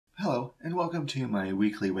and welcome to my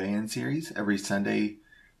weekly weigh-in series every Sunday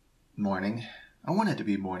morning. I want it to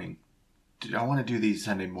be morning. I want to do these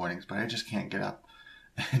Sunday mornings, but I just can't get up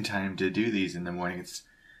in time to do these in the morning. It's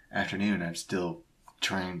afternoon. I'm still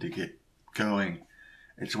trying to get going.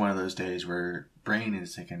 It's one of those days where brain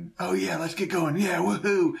is thinking, oh yeah, let's get going. Yeah,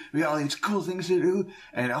 woohoo. We got all these cool things to do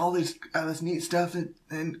and all this neat stuff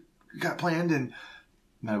and got planned, and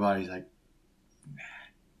my body's like, nah.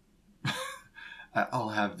 I'll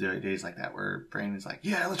have days like that where brain is like,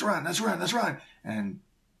 yeah, let's run. And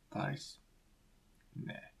body's,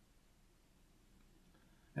 nah.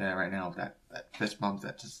 Yeah, right now, that fist bump,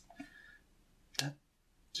 I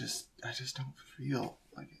just don't feel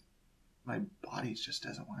like it. My body just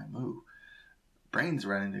doesn't want to move. Brain's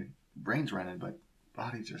running, but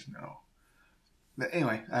body just no. But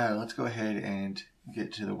anyway, let's go ahead and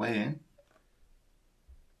get to the weigh-in.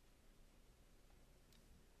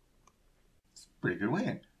 Pretty good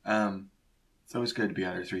weigh-in. It's always good to be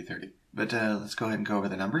under 330. But let's go ahead and go over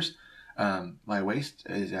the numbers. My waist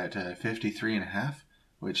is at 53.5,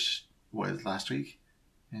 which was last week.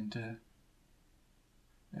 And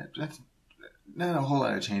that's not a whole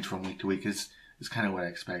lot of change from week to week. It's kind of what I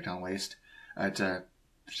expect on waist. It's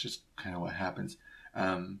just kind of what happens.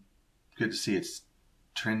 Good to see it's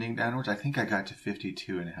trending downwards. I think I got to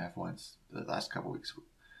 52.5 once the last couple weeks.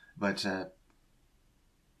 But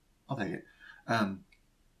I'll take it.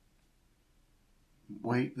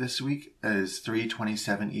 Weight this week is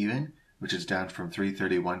 327 even, which is down from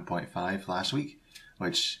 331.5 last week,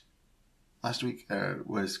 which last week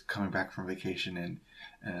was coming back from vacation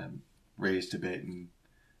and raised a bit, and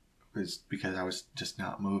was because I was just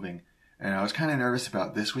not moving. And I was kind of nervous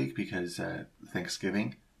about this week because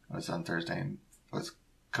Thanksgiving was on Thursday and was a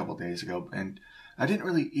couple days ago, and I didn't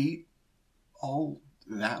really eat all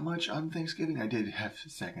that much on Thanksgiving. I did have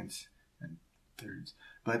seconds and thirds,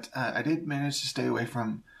 but I did manage to stay away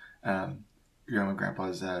from Grandma and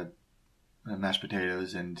Grandpa's mashed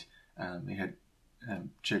potatoes, and they had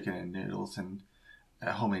chicken and noodles and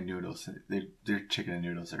homemade noodles. Their chicken and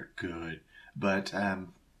noodles are good, but I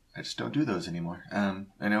just don't do those anymore. And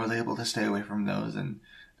I was able to stay away from those and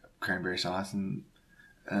cranberry sauce, and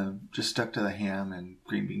just stuck to the ham and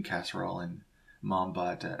green bean casserole. And Mom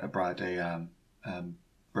brought a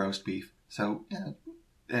roast beef. So yeah,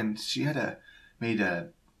 and she had made a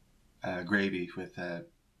gravy with I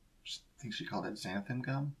think she called it xanthan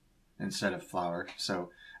gum instead of flour.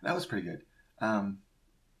 So that was pretty good. It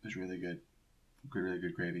was really good, really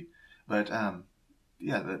good gravy. But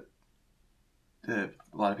yeah, a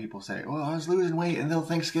lot of people say, well, I was losing weight until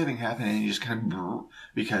Thanksgiving happened, and you just kind of,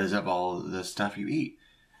 because of all the stuff you eat.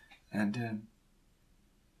 And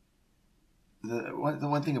the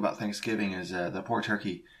one thing about Thanksgiving is the poor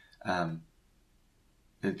turkey,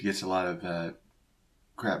 it gets a lot of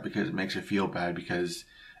crap because it makes you feel bad, because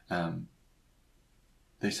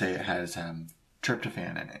they say it has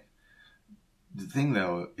tryptophan in it. The thing,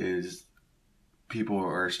 though, is people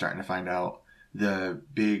are starting to find out the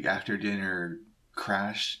big after dinner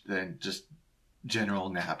crash, then just general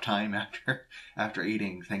nap time after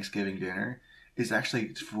eating Thanksgiving dinner, is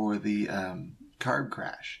actually for the carb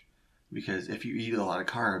crash. Because if you eat a lot of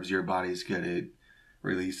carbs, your body's going to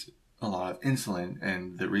release a lot of insulin,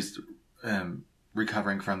 and the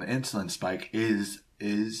recovering from the insulin spike is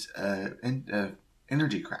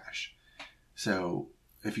energy crash. So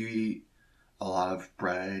if you eat a lot of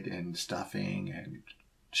bread and stuffing and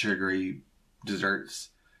sugary desserts,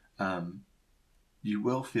 you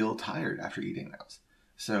will feel tired after eating those.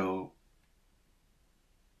 So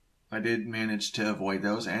I did manage to avoid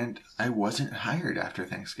those, and I wasn't tired after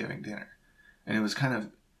Thanksgiving dinner. And it was kind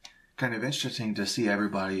of interesting to see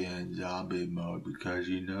everybody in zombie mode, because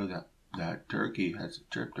you know that turkey has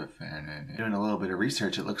tryptophan in it. Doing a little bit of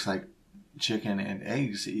research, it looks like chicken and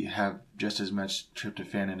eggs have just as much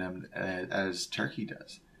tryptophan in them as turkey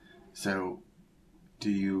does. So do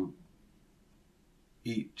you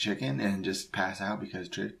eat chicken and just pass out because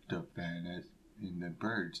tryptophan is in the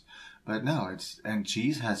birds? But no, and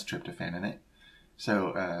cheese has tryptophan in it.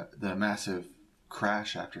 So the massive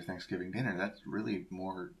crash after Thanksgiving dinner, that's really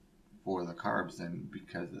more for the carbs than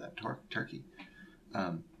because of that turkey.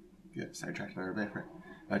 Get sidetracked a little bit.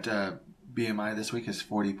 But BMI this week is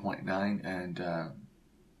 40.9, and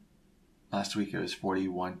last week it was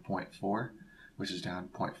 41.4, which is down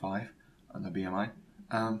 0.5 on the BMI.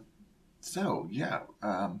 So yeah,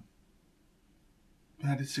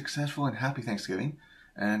 had a successful and happy Thanksgiving,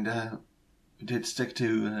 and did stick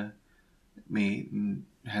to meat and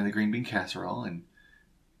had the green bean casserole and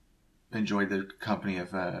enjoyed the company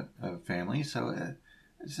of family. So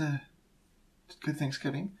it's a good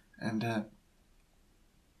Thanksgiving, and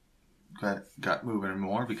got moving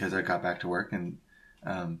more because I got back to work, and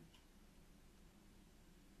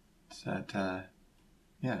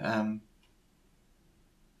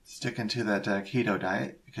sticking to that keto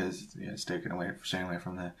diet because staying away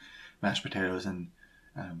from the mashed potatoes and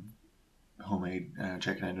homemade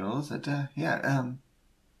chicken and noodles. Looking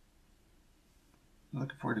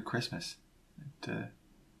forward to Christmas.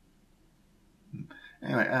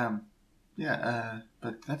 Anyway,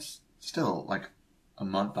 but that's still like a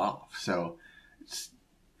month off, so it's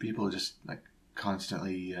people just like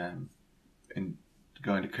constantly and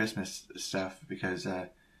going to Christmas stuff because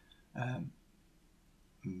um,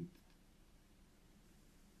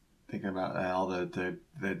 thinking about all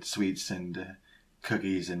the sweets and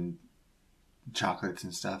cookies and chocolates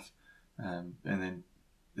and stuff, and then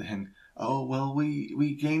oh well,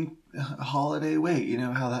 we gain holiday weight. You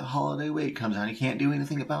know how that holiday weight comes on. You can't do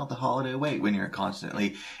anything about the holiday weight when you're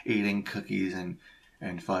constantly eating cookies and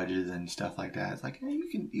fudges and stuff like that. It's like, hey,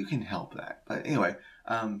 you can help that. But anyway,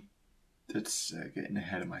 it's getting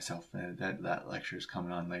ahead of myself. That lecture is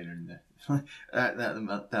coming on later in the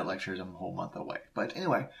that lecture is a whole month away. But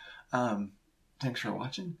anyway, thanks for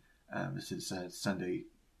watching. This is Sunday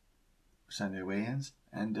weigh-ins,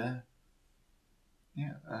 and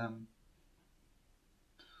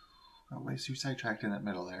got way too sidetracked in that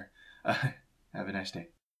middle there. Have a nice day.